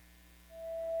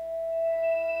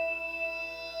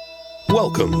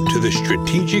Welcome to The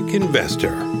Strategic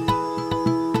Investor.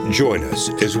 Join us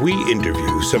as we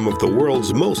interview some of the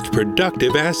world's most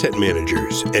productive asset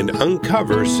managers and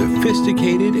uncover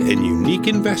sophisticated and unique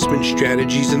investment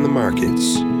strategies in the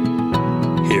markets.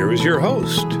 Here is your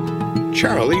host,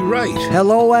 Charlie Wright.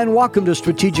 Hello and welcome to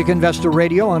Strategic Investor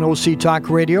Radio on OC Talk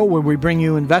Radio, where we bring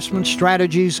you investment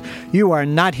strategies you are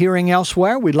not hearing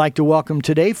elsewhere. We'd like to welcome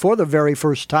today, for the very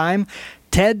first time,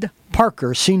 Ted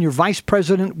Parker, Senior Vice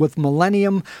President with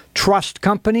Millennium Trust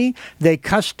Company. They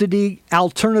custody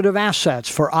alternative assets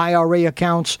for IRA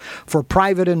accounts for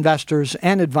private investors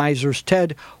and advisors.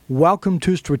 Ted, welcome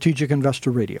to Strategic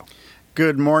Investor Radio.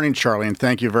 Good morning, Charlie, and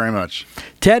thank you very much.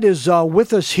 Ted is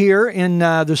with us here in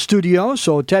the studio,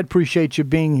 so Ted, appreciate you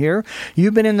being here.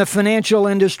 You've been in the financial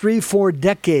industry for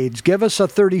decades. Give us a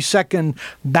 30-second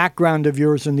background of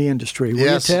yours in the industry, will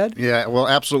Yes, you, Ted? Yeah, well,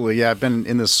 absolutely. Yeah, I've been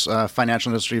in this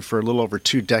financial industry for a little over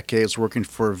 2 decades, working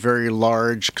for very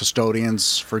large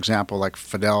custodians, for example, like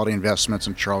Fidelity Investments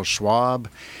and Charles Schwab,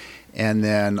 and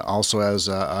then also as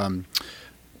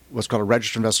what's called a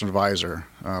registered investment advisor,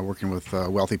 working with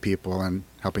wealthy people and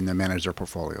helping them manage their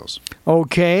portfolios.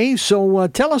 Okay, so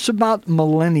tell us about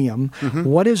Millennium.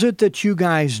 What is it that you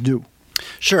guys do?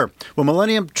 Sure. Well,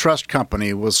 Millennium Trust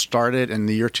Company was started in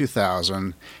the year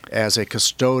 2000 as a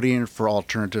custodian for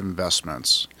alternative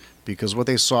investments, because what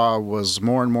they saw was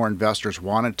more and more investors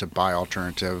wanted to buy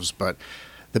alternatives, but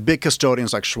the big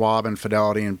custodians like Schwab and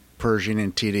Fidelity and Pershing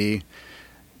and TD,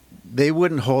 they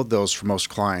wouldn't hold those for most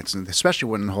clients, and especially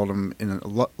wouldn't hold them in a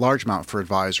large amount for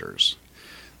advisors.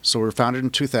 So we were founded in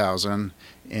 2000,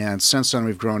 and since then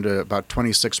we've grown to about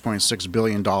 $26.6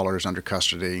 billion under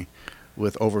custody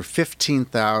with over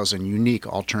 15,000 unique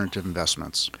alternative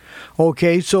investments.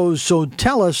 Okay, so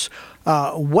tell us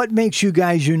what makes you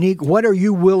guys unique. What are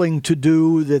you willing to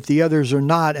do that the others are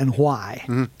not, and why?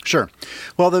 Sure.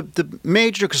 Well, the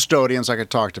major custodians, like I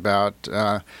talked about,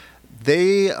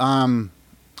 they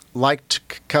like to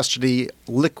custody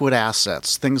liquid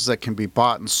assets, things that can be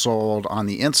bought and sold on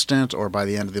the instant or by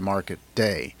the end of the market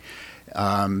day.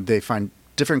 They find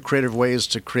different creative ways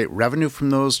to create revenue from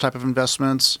those type of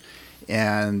investments,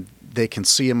 and they can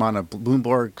see them on a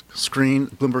Bloomberg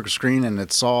screen, and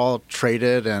it's all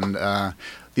traded. And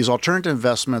these alternative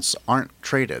investments aren't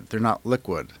traded; they're not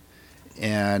liquid,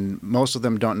 and most of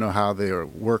them don't know how they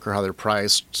work or how they're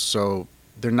priced, so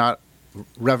they're not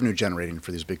revenue generating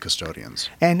for these big custodians.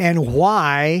 And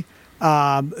why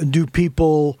do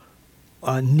people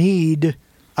need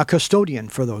a custodian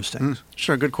for those things?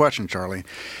 Sure, good question, Charlie.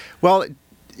 Well,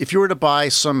 if you were to buy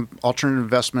some alternative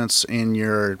investments in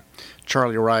your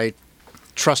Charlie Wright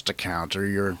trust account or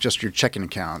your checking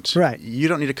account, right, you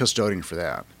don't need a custodian for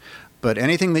that. But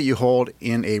anything that you hold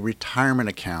in a retirement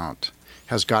account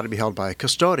has got to be held by a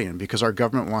custodian, because our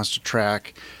government wants to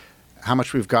track how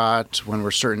much we've got. When we're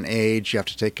a certain age, you have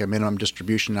to take a minimum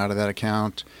distribution out of that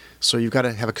account. So you've got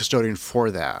to have a custodian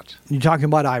for that. You're talking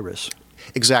about IRAs.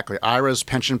 Exactly. IRAs,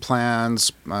 pension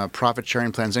plans, profit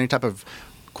sharing plans, any type of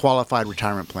qualified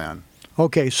retirement plan.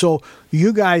 Okay, so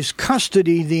you guys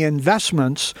custody the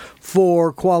investments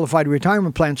for qualified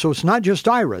retirement plans. So it's not just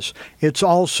IRAs. It's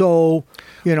also,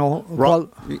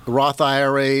 Roth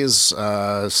IRAs,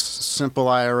 simple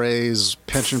IRAs,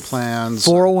 pension plans,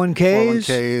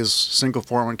 401ks, single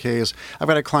 401ks. I've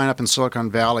got a client up in Silicon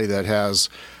Valley that has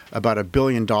about $1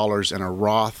 billion in a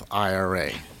Roth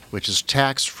IRA, which is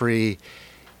tax-free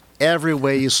every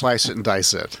way you slice it and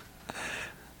dice it.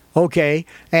 Okay,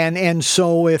 and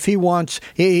so if he wants,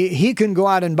 he can go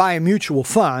out and buy a mutual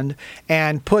fund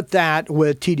and put that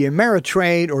with TD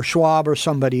Ameritrade or Schwab or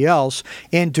somebody else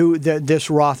into this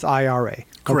Roth IRA.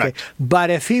 Correct. Okay. But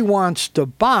if he wants to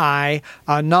buy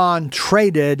a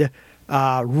non-traded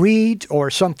REIT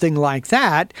or something like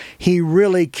that, he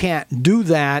really can't do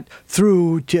that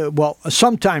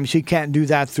sometimes he can't do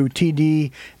that through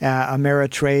TD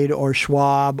Ameritrade or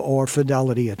Schwab or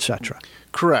Fidelity, etc.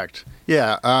 Correct.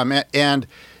 Yeah, and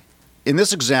in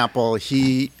this example,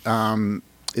 he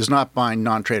is not buying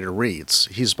non-traded REITs.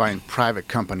 He's buying private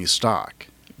company stock,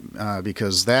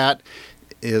 because that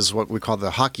is what we call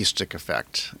the hockey stick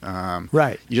effect.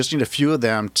 Right. You just need a few of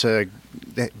them to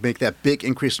make that big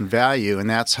increase in value, and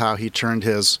that's how he turned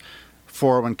his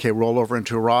 401k rollover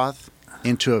into a Roth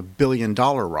into $1 billion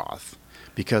Roth,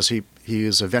 because he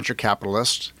is a venture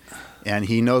capitalist, and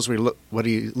he knows what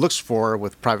he looks for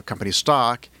with private company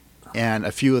stock, and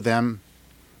a few of them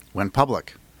went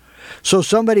public. So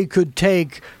somebody could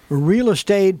take real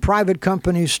estate, private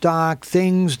company stock,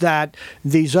 things that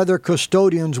these other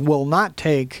custodians will not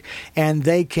take, and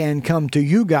they can come to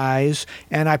you guys,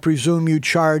 and I presume you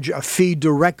charge a fee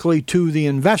directly to the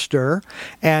investor,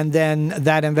 and then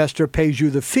that investor pays you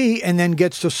the fee and then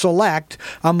gets to select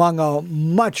among a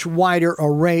much wider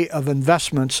array of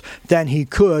investments than he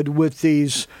could with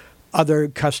these other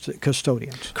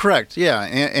custodians. Correct, yeah.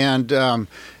 And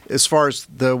as far as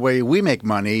the way we make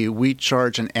money, we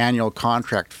charge an annual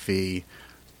contract fee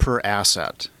per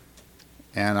asset.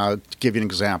 And I'll give you an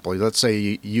example. Let's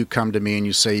say you come to me and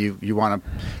you say you want to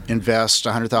invest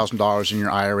 $100,000 in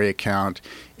your IRA account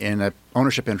in an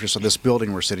ownership interest of this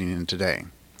building we're sitting in today.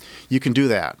 You can do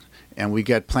that. And we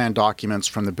get plan documents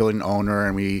from the building owner,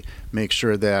 and we make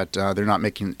sure that they're not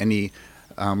making any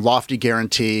lofty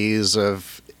guarantees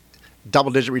of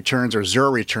double-digit returns or zero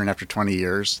return after 20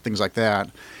 years, things like that.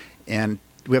 And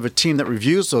we have a team that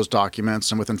reviews those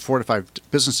documents, and within 4 to 5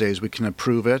 business days, we can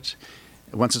approve it.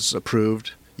 Once it's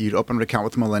approved, you'd open an account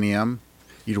with Millennium.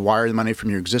 You'd wire the money from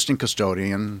your existing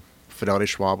custodian, Fidelity,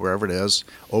 Schwab, wherever it is,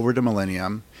 over to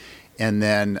Millennium. And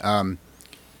then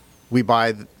we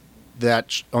buy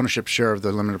that ownership share of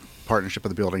the limited partnership of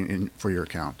the building for your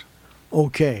account.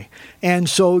 Okay. And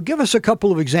so give us a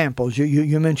couple of examples.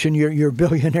 You mentioned your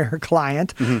billionaire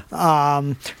client.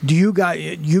 Mm-hmm. Do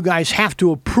you guys have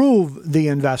to approve the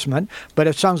investment, but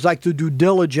it sounds like the due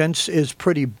diligence is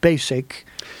pretty basic.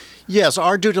 Yes,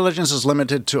 our due diligence is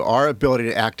limited to our ability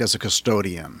to act as a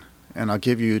custodian. And I'll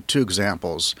give you 2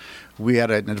 examples. We had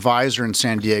an advisor in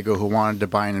San Diego who wanted to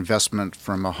buy an investment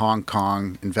from a Hong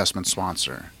Kong investment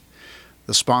sponsor.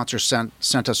 The sponsor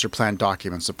sent us their plan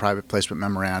documents, the private placement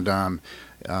memorandum,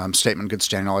 statement of good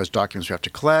standing, all those documents we have to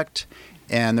collect.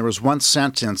 And there was one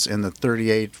sentence in the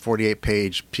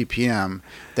 48-page PPM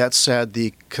that said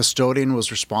the custodian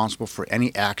was responsible for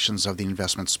any actions of the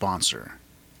investment sponsor.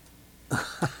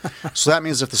 So that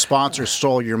means if the sponsor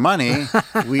stole your money,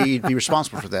 we'd be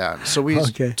responsible for that. So we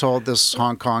told this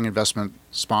Hong Kong investment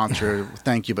sponsor,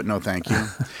 thank you, but no thank you.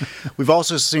 We've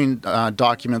also seen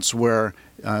documents where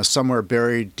somewhere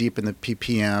buried deep in the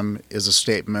PPM is a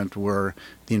statement where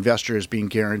the investor is being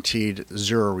guaranteed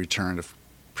zero return of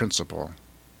principal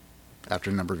after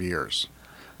a number of years,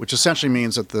 which essentially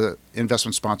means that the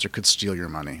investment sponsor could steal your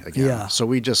money again. Yeah. So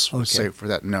we just say for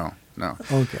that, no.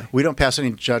 Okay. We don't pass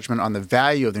any judgment on the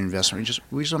value of the investment. We just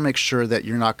want to make sure that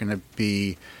you're not going to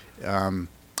be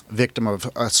victim of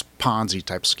a Ponzi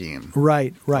type scheme.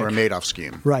 Right. Or a Madoff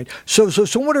scheme. Right. So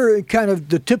what are kind of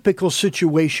the typical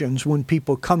situations when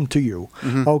people come to you,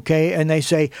 okay, and they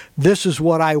say, this is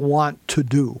what I want to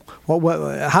do?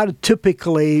 What's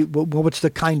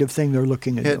the kind of thing they're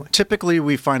looking at doing? Typically,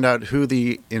 we find out who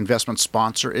the investment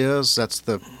sponsor is. That's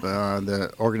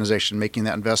the organization making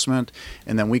that investment.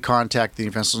 And then we contact the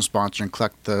investment sponsor and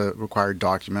collect the required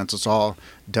documents. It's all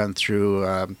done through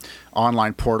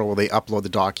online portal where they upload the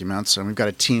documents. And we've got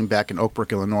a team back in Oak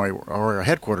Brook, Illinois, where our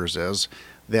headquarters is,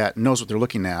 that knows what they're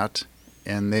looking at.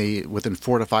 And they, within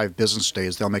 4 to 5 business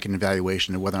days, they'll make an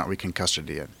evaluation of whether or not we can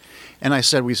custody it. And I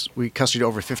said we custody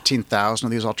over 15,000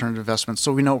 of these alternative investments,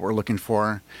 so we know what we're looking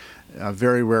for.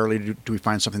 Very rarely do we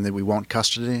find something that we won't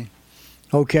custody.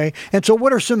 Okay. And so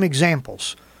what are some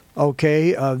examples?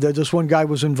 Okay, this one guy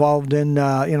was involved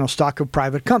in stock of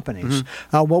private companies.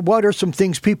 What are some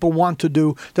things people want to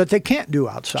do that they can't do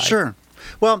outside? Sure.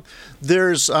 Well,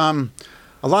 there's a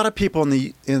lot of people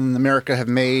in America have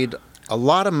made a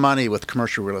lot of money with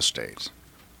commercial real estate,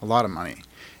 a lot of money.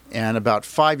 And about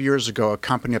 5 years ago, a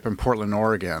company up in Portland,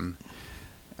 Oregon,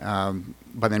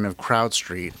 by the name of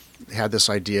CrowdStreet, had this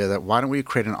idea that why don't we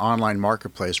create an online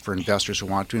marketplace for investors who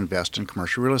want to invest in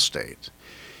commercial real estate?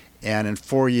 And in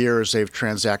 4 years, they've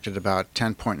transacted about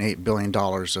 $10.8 billion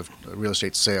of real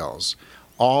estate sales,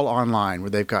 all online, where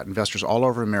they've got investors all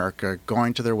over America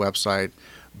going to their website,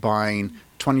 buying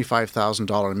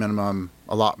 $25,000 minimum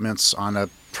allotments on a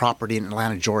property in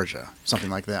Atlanta, Georgia,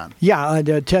 something like that. Yeah,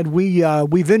 Ted,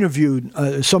 we've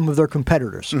interviewed some of their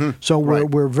competitors, so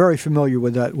we're very familiar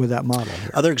with that model here.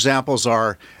 Other examples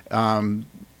are,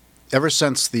 ever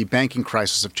since the banking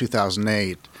crisis of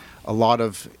 2008, a lot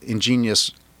of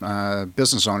ingenious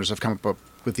business owners have come up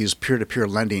with these peer-to-peer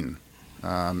lending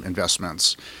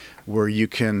investments, where you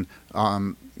can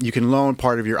loan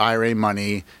part of your IRA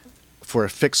money for a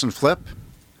fix and flip,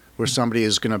 where somebody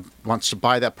wants to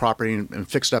buy that property and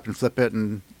fix it up and flip it,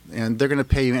 and they're going to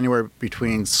pay you anywhere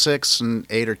between 6 and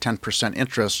 8 or 10%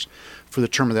 interest for the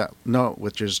term of that note,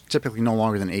 which is typically no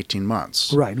longer than 18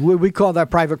 months. Right. We call that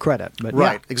private credit. But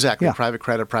right. Exactly. Yeah. Private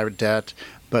credit, private debt.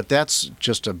 But that's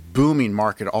just a booming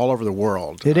market all over the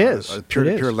world. It is.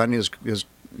 Peer-to-peer lending is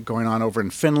going on over in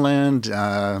Finland,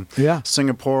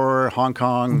 Singapore, Hong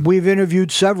Kong. We've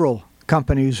interviewed several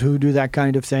companies who do that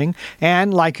kind of thing,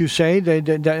 and like you say, they're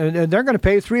going to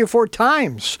pay 3 or 4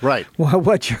 times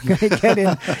what you're going to get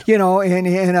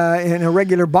in a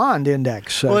regular bond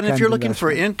index. Well, and if you're looking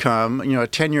for income, a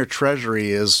 10-year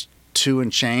Treasury is 2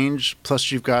 and change.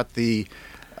 Plus, you've got the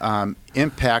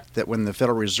impact that when the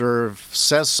Federal Reserve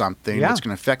says something, it's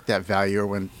going to affect that value, or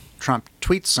when Trump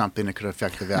tweets something, it could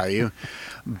affect the value.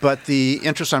 But the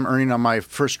interest I'm earning on my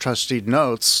first trustee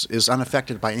notes is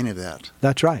unaffected by any of that.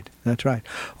 That's right.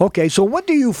 Okay, so what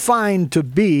do you find to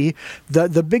be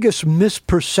the biggest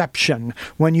misperception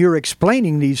when you're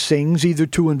explaining these things, either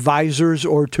to advisors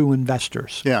or to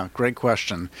investors? Yeah, great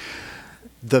question.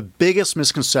 The biggest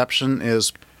misconception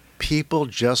is people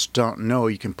just don't know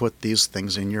you can put these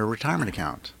things in your retirement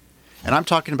account. And I'm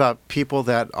talking about people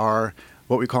that are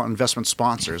what we call investment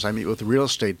sponsors. I meet with real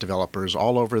estate developers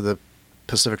all over the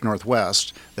Pacific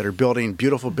Northwest that are building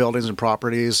beautiful buildings and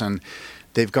properties, and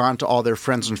they've gone to all their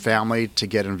friends and family to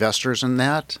get investors in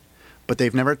that, but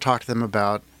they've never talked to them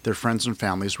about their friends and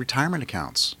family's retirement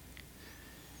accounts.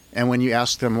 And when you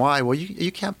ask them why, well,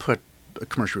 you can't put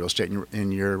commercial real estate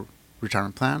in your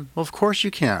retirement plan? Well, of course you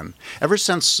can. Ever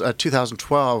since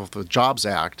 2012, the Jobs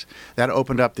Act, that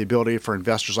opened up the ability for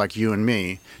investors like you and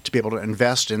me to be able to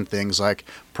invest in things like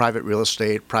private real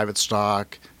estate, private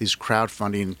stock, these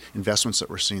crowdfunding investments that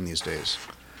we're seeing these days.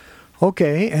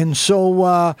 Okay, and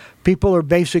so people are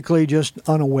basically just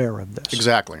unaware of this.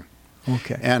 Exactly.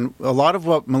 Okay. And a lot of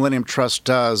what Millennium Trust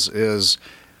does is,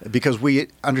 because we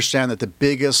understand that the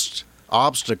biggest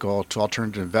obstacle to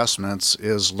alternative investments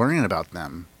is learning about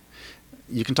them.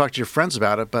 You can talk to your friends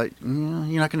about it, but you're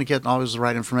not going to get always the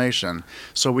right information.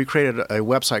 So we created a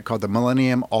website called the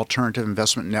Millennium Alternative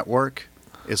Investment Network.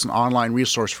 It's an online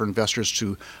resource for investors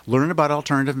to learn about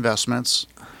alternative investments,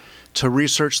 to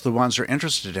research the ones they're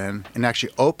interested in, and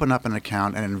actually open up an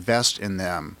account and invest in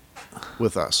them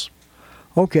with us.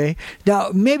 Okay. Now,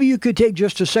 maybe you could take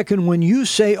just a second. When you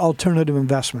say alternative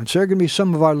investments, there are going to be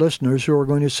some of our listeners who are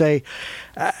going to say,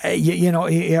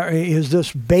 is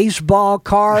this baseball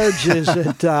cards? Is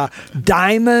it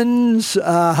diamonds?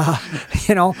 Well,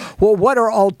 what are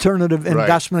alternative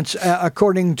investments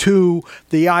according to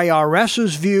the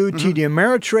IRS's view, TD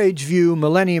Ameritrade's view,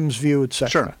 Millennium's view, et cetera?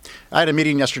 Sure. I had a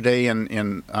meeting yesterday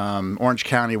in Orange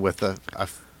County with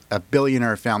a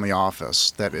billionaire family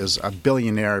office that is a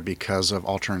billionaire because of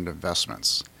alternative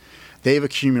investments. They've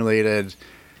accumulated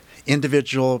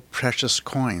individual precious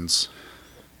coins,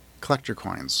 collector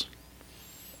coins.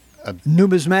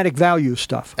 Numismatic value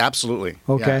stuff. Absolutely.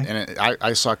 Okay. Yeah. And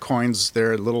I saw coins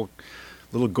there, little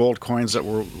gold coins that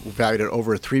were valued at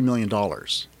over $3 million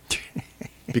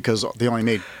because they only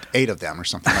made 8 of them or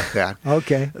something like that.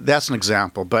 Okay. That's an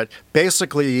example. But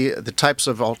basically, the types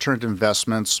of alternative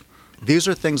investments, these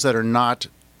are things that are not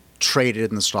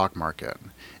traded in the stock market.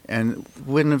 And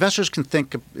when investors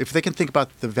if they can think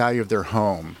about the value of their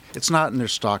home, it's not in their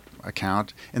stock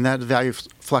account, and that value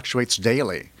fluctuates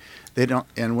daily.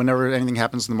 And whenever anything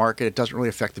happens in the market, it doesn't really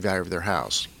affect the value of their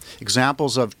house.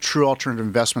 Examples of true alternative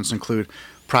investments include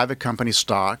private company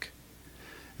stock.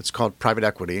 It's called private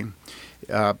equity.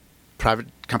 Private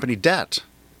company debt.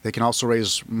 They can also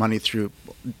raise money through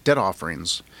debt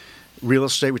offerings. Real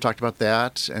estate, we talked about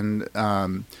that. And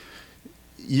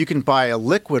you can buy a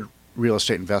liquid real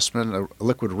estate investment, a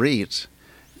liquid REIT,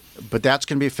 but that's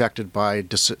going to be affected by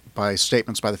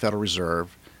statements by the Federal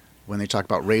Reserve. When they talk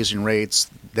about raising rates,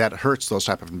 that hurts those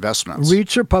type of investments.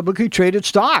 REITs are publicly traded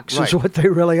stocks, is what they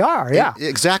really are. Yeah,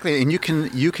 exactly. And you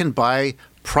can buy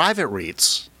private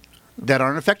REITs that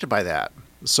aren't affected by that.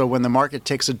 So when the market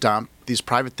takes a dump, these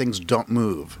private things don't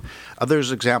move. Other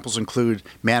examples include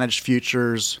managed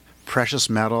futures, precious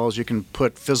metals. You can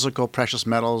put physical precious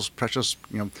metals, precious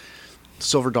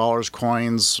silver dollars,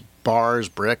 coins, bars,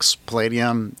 bricks,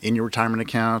 palladium in your retirement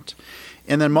account.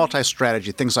 And then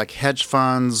multi-strategy, things like hedge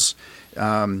funds.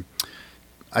 I've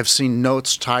seen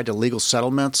notes tied to legal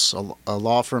settlements. A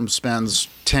law firm spends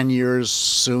 10 years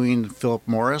suing Philip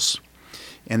Morris,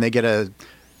 and they get a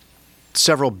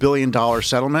several $billion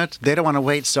settlement. They don't want to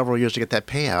wait several years to get that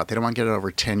payout. They don't want to get it over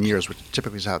 10 years, which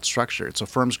typically is how it's structured. So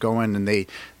firms go in and they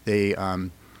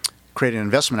create an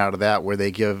investment out of that where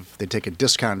they take a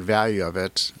discounted value of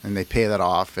it and they pay that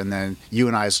off, and then you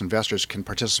and I as investors can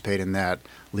participate in that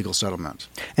legal settlement.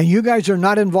 And you guys are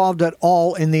not involved at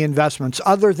all in the investments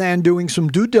other than doing some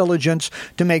due diligence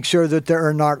to make sure that there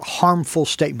are not harmful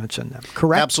statements in them,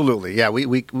 correct? Absolutely. Yeah,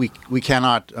 we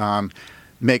cannot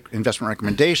make investment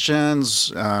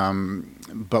recommendations,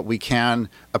 but we can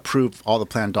approve all the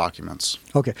plan documents.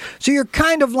 Okay. So you're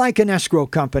kind of like an escrow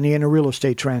company in a real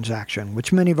estate transaction,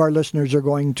 which many of our listeners are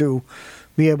going to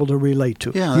be able to relate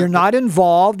to. Yeah, you're not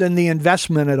involved in the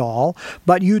investment at all,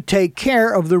 but you take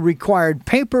care of the required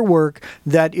paperwork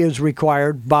that is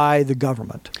required by the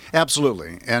government.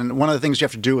 Absolutely. And one of the things you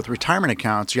have to do with retirement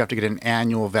accounts, you have to get an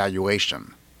annual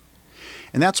valuation.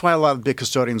 And that's why a lot of big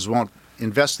custodians won't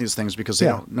invest in these things, because they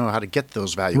don't know how to get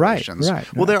those valuations.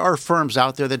 Well, there are firms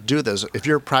out there that do this. If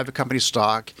you're a private company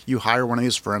stock, you hire one of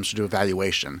these firms to do a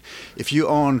valuation. If you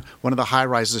own one of the high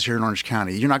rises here in Orange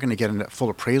County, you're not going to get a full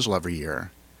appraisal every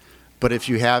year. But if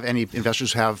you have any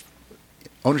investors who have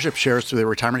ownership shares through their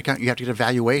retirement account, you have to get a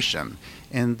valuation.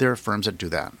 And there are firms that do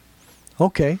that.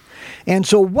 Okay. And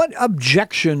so what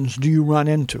objections do you run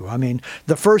into? I mean,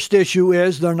 the first issue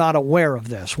is they're not aware of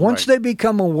this. Once they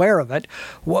become aware of it,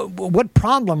 what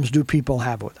problems do people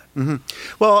have with it? Mm-hmm.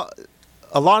 Well,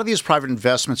 a lot of these private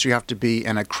investments, you have to be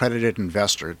an accredited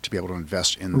investor to be able to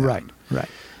invest in them. Right.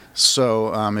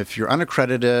 So if you're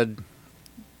unaccredited,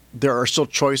 there are still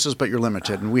choices, but you're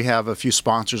limited. And we have a few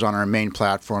sponsors on our main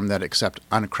platform that accept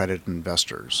unaccredited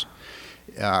investors.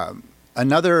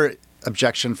 Another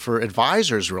objection for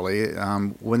advisors, really,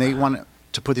 when they want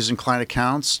to put these in client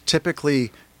accounts,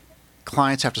 typically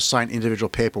clients have to sign individual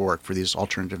paperwork for these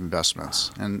alternative investments.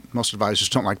 And most advisors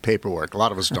don't like paperwork. A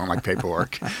lot of us don't like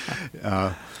paperwork.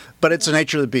 But it's the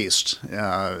nature of the beast.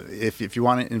 If you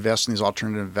want to invest in these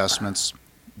alternative investments,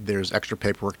 there's extra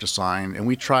paperwork to sign. And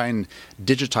we try and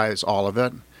digitize all of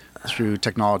it through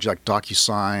technology like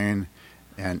DocuSign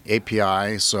and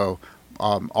API. So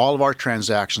all of our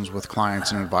transactions with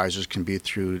clients and advisors can be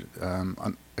through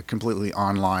a completely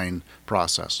online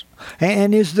process.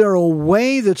 And is there a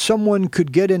way that someone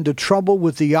could get into trouble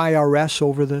with the IRS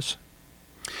over this?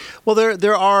 Well,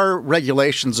 there are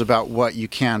regulations about what you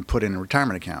can put in a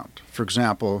retirement account. For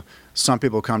example, some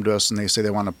people come to us and they say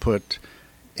they want to put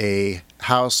a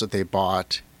house that they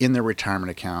bought in their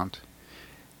retirement account,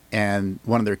 and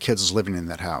one of their kids is living in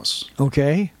that house.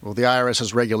 Okay. Well, the IRS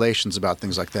has regulations about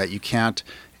things like that. You can't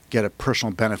get a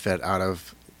personal benefit out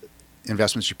of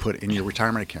investments you put in your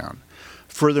retirement account.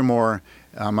 Furthermore,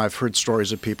 I've heard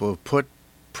stories of people who put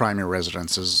primary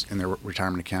residences in their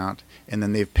retirement account, and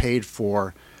then they've paid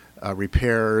for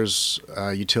repairs,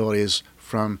 utilities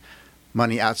from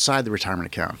money outside the retirement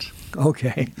account.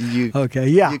 Okay. You can't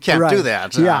do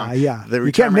that.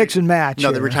 You can't mix and match.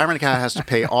 No, the retirement account has to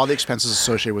pay all the expenses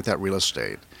associated with that real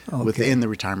estate within the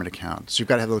retirement account. So you've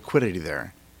got to have the liquidity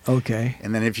there. Okay.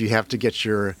 And then if you have to get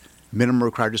your minimum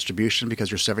required distribution because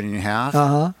you're 70 and a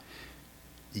half,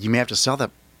 you may have to sell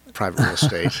that private real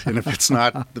estate. And if it's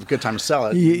not the good time to sell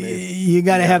it, you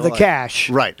got to have the cash.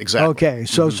 Right, exactly. Okay,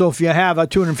 so if you have a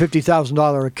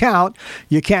 $250,000 account,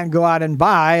 you can't go out and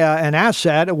buy an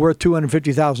asset worth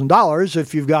 $250,000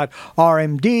 if you've got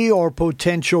RMD or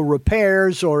potential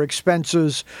repairs or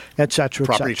expenses, et cetera,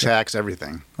 property tax,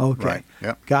 everything. Okay. Right.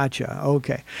 Yep. Gotcha.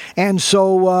 Okay. And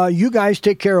so you guys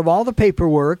take care of all the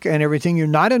paperwork and everything. You're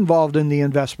not involved in the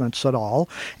investments at all.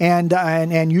 And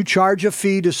you charge a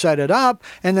fee to set it up.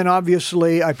 And then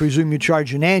obviously, I presume you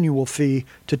charge an annual fee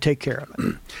to take care of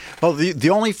it. Well, the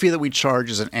only fee that we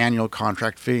charge is an annual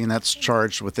contract fee, and that's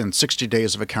charged within 60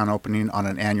 days of account opening on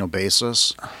an annual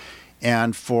basis.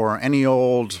 And for any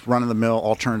old run-of-the-mill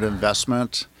alternative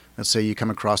investment, let's say you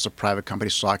come across a private company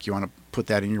stock, you want to put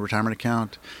that in your retirement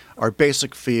account, our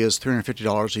basic fee is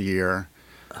 $350 a year.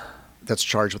 That's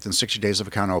charged within 60 days of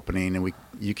account opening, and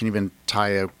you can even tie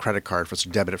a credit card for us to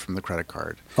debit it from the credit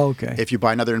card. Okay. If you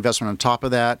buy another investment on top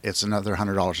of that, it's another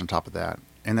 $100 on top of that,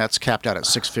 and that's capped out at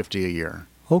 $650 a year.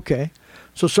 Okay.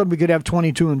 So somebody could have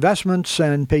 22 investments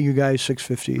and pay you guys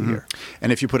 $650 a year.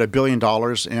 And if you put $1 billion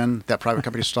in that private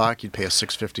company stock, you'd pay us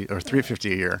 $650 or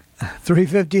 $350 a year.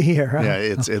 $350 a year. Huh? Yeah,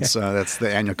 it's that's the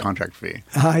annual contract fee.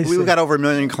 We've got over 1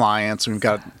 million clients. We've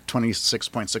got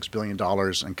 $26.6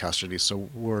 billion in custody. So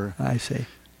we're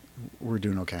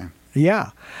doing okay. Yeah,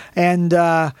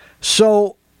 and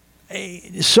so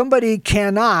somebody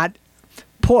cannot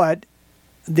put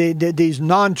these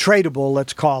non-tradable,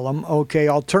 let's call them,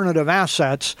 alternative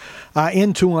assets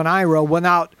into an IRA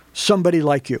without somebody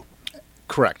like you.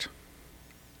 Correct.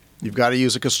 You've got to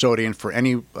use a custodian for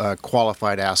any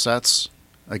qualified assets.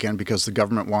 Again, because the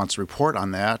government wants a report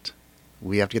on that,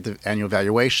 we have to get the annual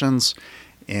valuations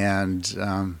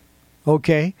and...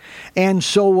 Okay. And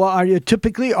so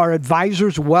are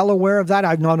advisors well aware of that?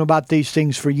 I've known about these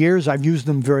things for years. I've used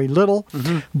them very little,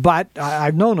 but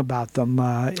I've known about them.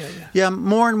 Yeah,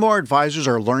 more and more advisors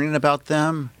are learning about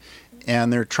them,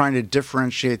 and they're trying to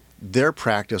differentiate their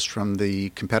practice from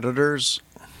the competitors.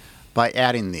 by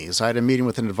adding these. I had a meeting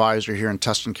with an advisor here in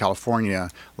Tustin, California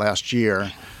last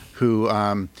year who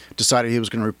decided he was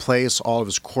going to replace all of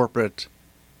his corporate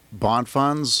bond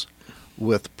funds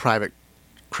with private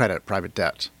credit, private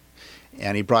debt.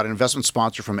 And he brought an investment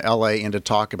sponsor from L.A. in to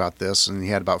talk about this, and he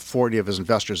had about 40 of his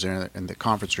investors in the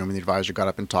conference room, and the advisor got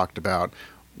up and talked about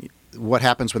what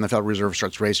happens when the Federal Reserve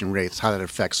starts raising rates, how that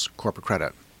affects corporate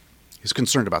credit. He's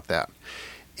concerned about that.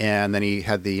 And then he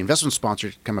had the investment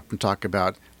sponsor come up and talk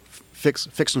about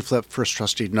fix and flip first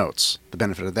trustee notes, the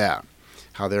benefit of that,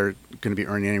 how they're going to be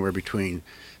earning anywhere between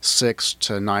 6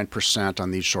 to 9%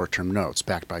 on these short-term notes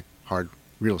backed by hard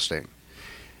real estate.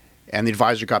 And the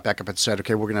advisor got back up and said,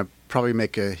 okay, we're going to probably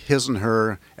make his and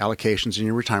her allocations in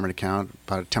your retirement account,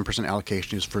 about a 10%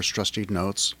 allocation is first trustee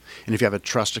notes. And if you have a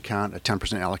trust account, a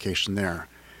 10% allocation there.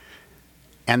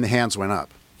 And the hands went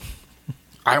up.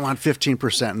 I want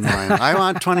 15% in mine. I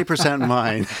want 20% in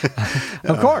mine.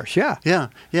 Of course, yeah. Yeah.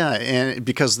 And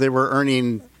because they were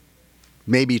earning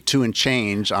maybe 2 and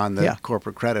change on the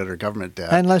corporate credit or government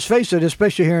debt. And let's face it,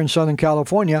 especially here in Southern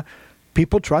California,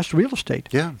 people trust real estate.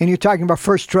 Yeah. And you're talking about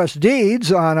first trust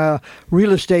deeds on a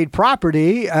real estate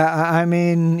property.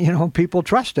 People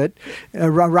trust it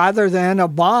rather than a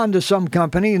bond to some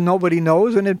company and nobody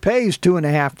knows and it pays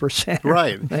 2.5%.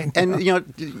 Right. And,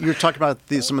 you're talking about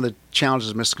some of the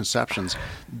challenges and misconceptions.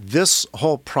 This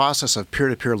whole process of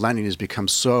peer-to-peer lending has become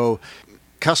so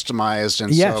customized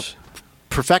and so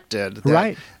perfected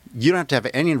that you don't have to have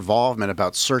any involvement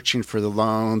about searching for the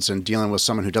loans and dealing with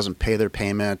someone who doesn't pay their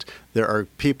payment. There are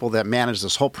people that manage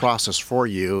this whole process for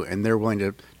you, and they're willing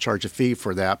to charge a fee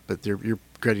for that, but you're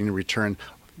getting a return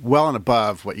well and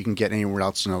above what you can get anywhere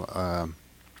else in a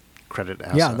credit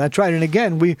asset. Yeah, that's right. And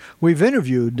again, we've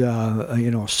interviewed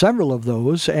several of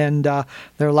those, and there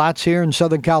are lots here in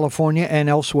Southern California and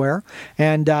elsewhere,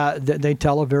 and they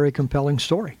tell a very compelling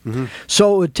story. Mm-hmm.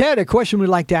 So, Ted, a question we'd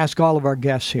like to ask all of our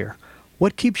guests here.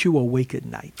 What keeps you awake at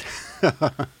night?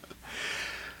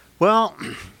 Well,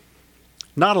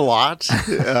 not a lot.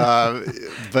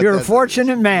 But you're a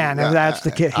fortunate man, if that's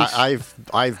the case.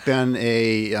 I've been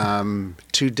a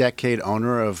 2-decade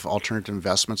owner of alternative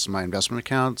investments in my investment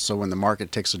account. So when the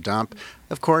market takes a dump,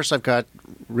 of course, I've got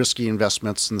risky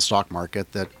investments in the stock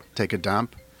market that take a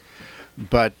dump.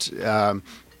 But the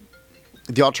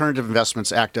alternative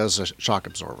investments act as a shock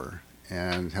absorber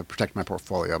and have protected my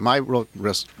portfolio. My real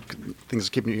risk, things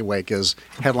that keep me awake, is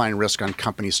headline risk on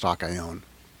company stock I own.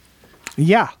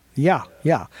 Yeah.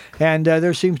 And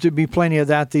there seems to be plenty of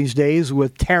that these days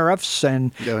with tariffs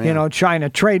and, China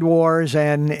trade wars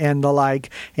and the like.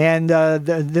 And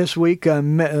this week,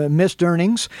 missed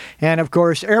earnings. And, of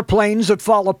course, airplanes that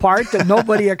fall apart that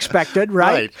nobody expected,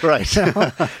 right? Right.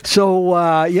 So,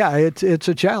 it's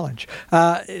a challenge.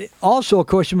 Also, a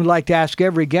question we'd like to ask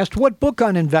every guest, what book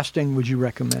on investing would you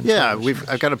recommend? Yeah,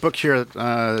 I've got a book here,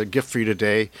 a gift for you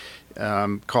today,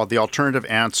 called The Alternative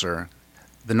Answer,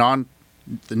 the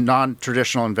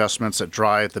non-traditional investments that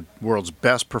drive the world's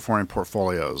best performing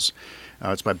portfolios.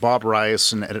 It's by Bob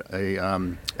Rice, an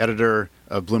editor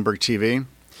of Bloomberg TV.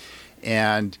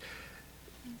 And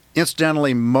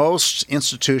incidentally, most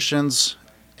institutions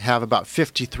have about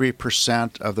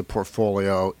 53% of the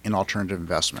portfolio in alternative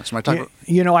investments.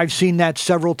 I've seen that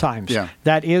several times. Yeah.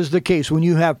 That is the case. When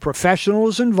you have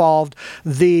professionals involved,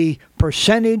 the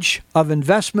percentage of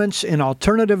investments in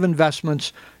alternative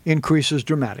investments increases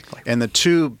dramatically. And the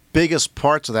two biggest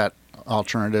parts of that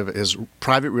alternative is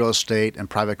private real estate and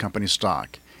private company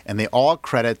stock. And they all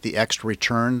credit the extra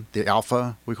return, the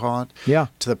alpha, we call it,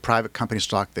 to the private company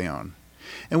stock they own.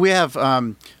 And we have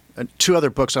 2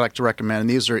 other books I'd like to recommend. And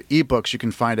these are ebooks you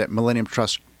can find at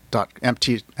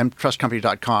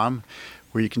millenniumtrustcompany.com,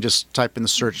 where you can just type in the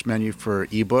search menu for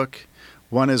ebook.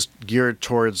 One is geared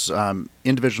towards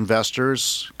individual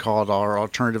investors, called Our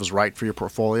Alternatives Right for Your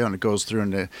Portfolio, and it goes through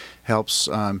and it helps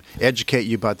educate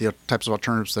you about the types of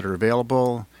alternatives that are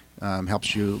available,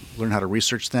 helps you learn how to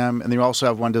research them. And then you also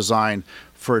have one designed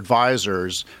for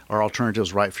advisors, Our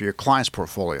Alternatives Right for Your Client's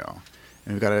Portfolio.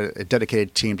 And we've got a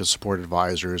dedicated team to support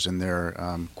advisors in their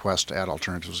quest to add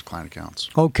alternatives to client accounts.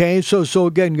 Okay, so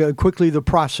again, quickly the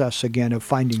process again of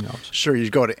finding those. Sure, you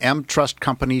go to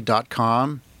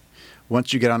mtrustcompany.com.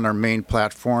 Once you get on our main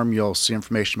platform, you'll see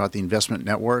information about the investment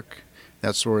network.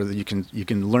 That's where you can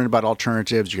learn about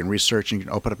alternatives, you can research, and you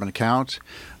can open up an account.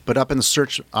 But up in the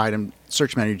search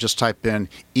menu, just type in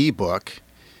ebook,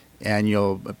 and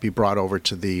you'll be brought over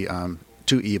to the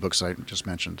 2 ebooks I just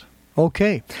mentioned.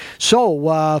 Okay.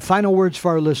 So, final words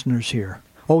for our listeners here.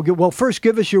 Well, first,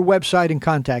 give us your website and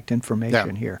contact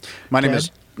information here. My name is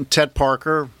Ted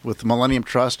Parker with Millennium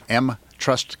Trust,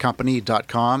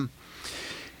 mtrustcompany.com.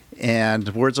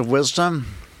 And words of wisdom,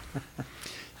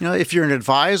 If you're an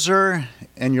advisor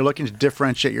and you're looking to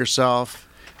differentiate yourself,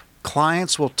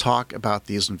 clients will talk about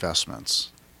these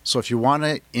investments. So if you want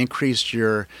to increase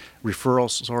your referral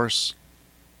source,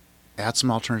 add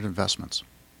some alternative investments.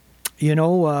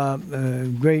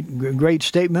 Great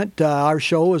statement. Our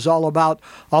show is all about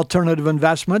alternative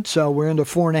investments. We're into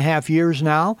 4.5 years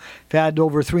now. We've had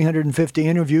over 350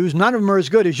 interviews. None of them are as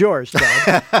good as yours,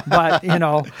 Ted. But,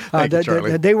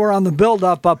 they were on the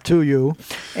build-up up to you.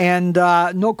 And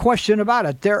no question about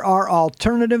it. There are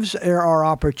alternatives. There are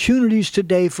opportunities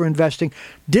today for investing.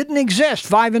 Didn't exist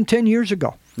 5 and 10 years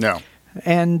ago. No.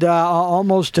 And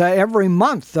almost every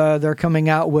month they're coming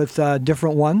out with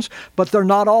different ones, but they're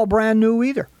not all brand new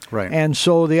either. Right. And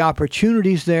so the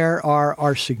opportunities there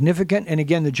are significant. And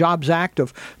again, the Jobs Act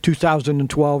of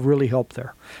 2012 really helped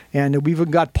there. And we've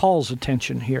even got Paul's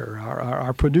attention here,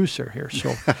 our producer here,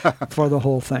 so for the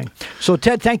whole thing. So,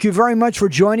 Ted, thank you very much for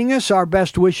joining us. Our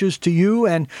best wishes to you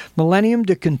and Millennium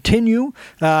to continue.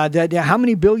 How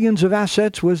many billions of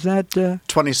assets was that?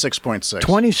 26.6.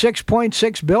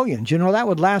 26.6 billion. That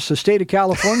would last the state of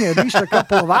California at least a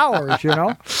couple of hours,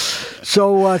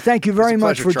 So thank you very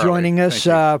much for joining us.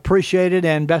 Appreciate it,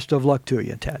 and best of luck to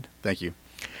you, Ted. Thank you.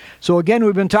 So again,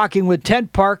 we've been talking with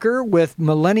Ted Parker with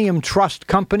Millennium Trust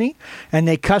Company, and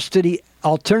they custody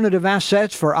alternative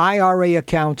assets for IRA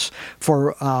accounts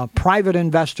for private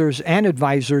investors and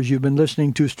advisors. You've been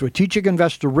listening to Strategic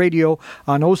Investor Radio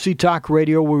on OC Talk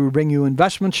Radio, where we bring you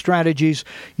investment strategies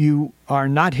you are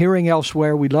not hearing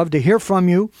elsewhere. We'd love to hear from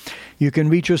you. You can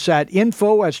reach us at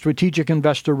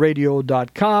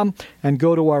info@strategicinvestorradio.com and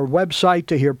go to our website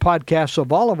to hear podcasts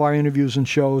of all of our interviews and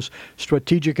shows,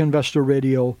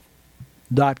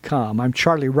 strategicinvestorradio.com. I'm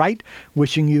Charlie Wright,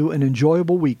 wishing you an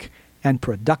enjoyable week and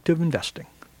productive investing.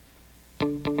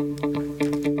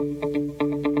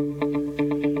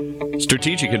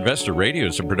 Strategic Investor Radio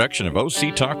is a production of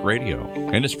OC Talk Radio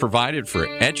and is provided for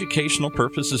educational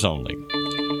purposes only.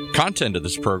 Content of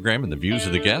this program and the views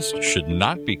of the guests should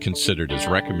not be considered as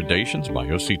recommendations by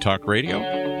OC Talk Radio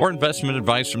or investment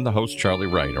advice from the host Charlie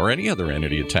Wright or any other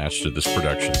entity attached to this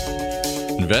production.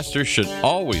 Investors should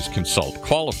always consult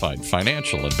qualified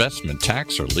financial, investment,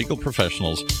 tax, or legal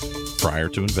professionals prior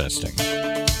to investing.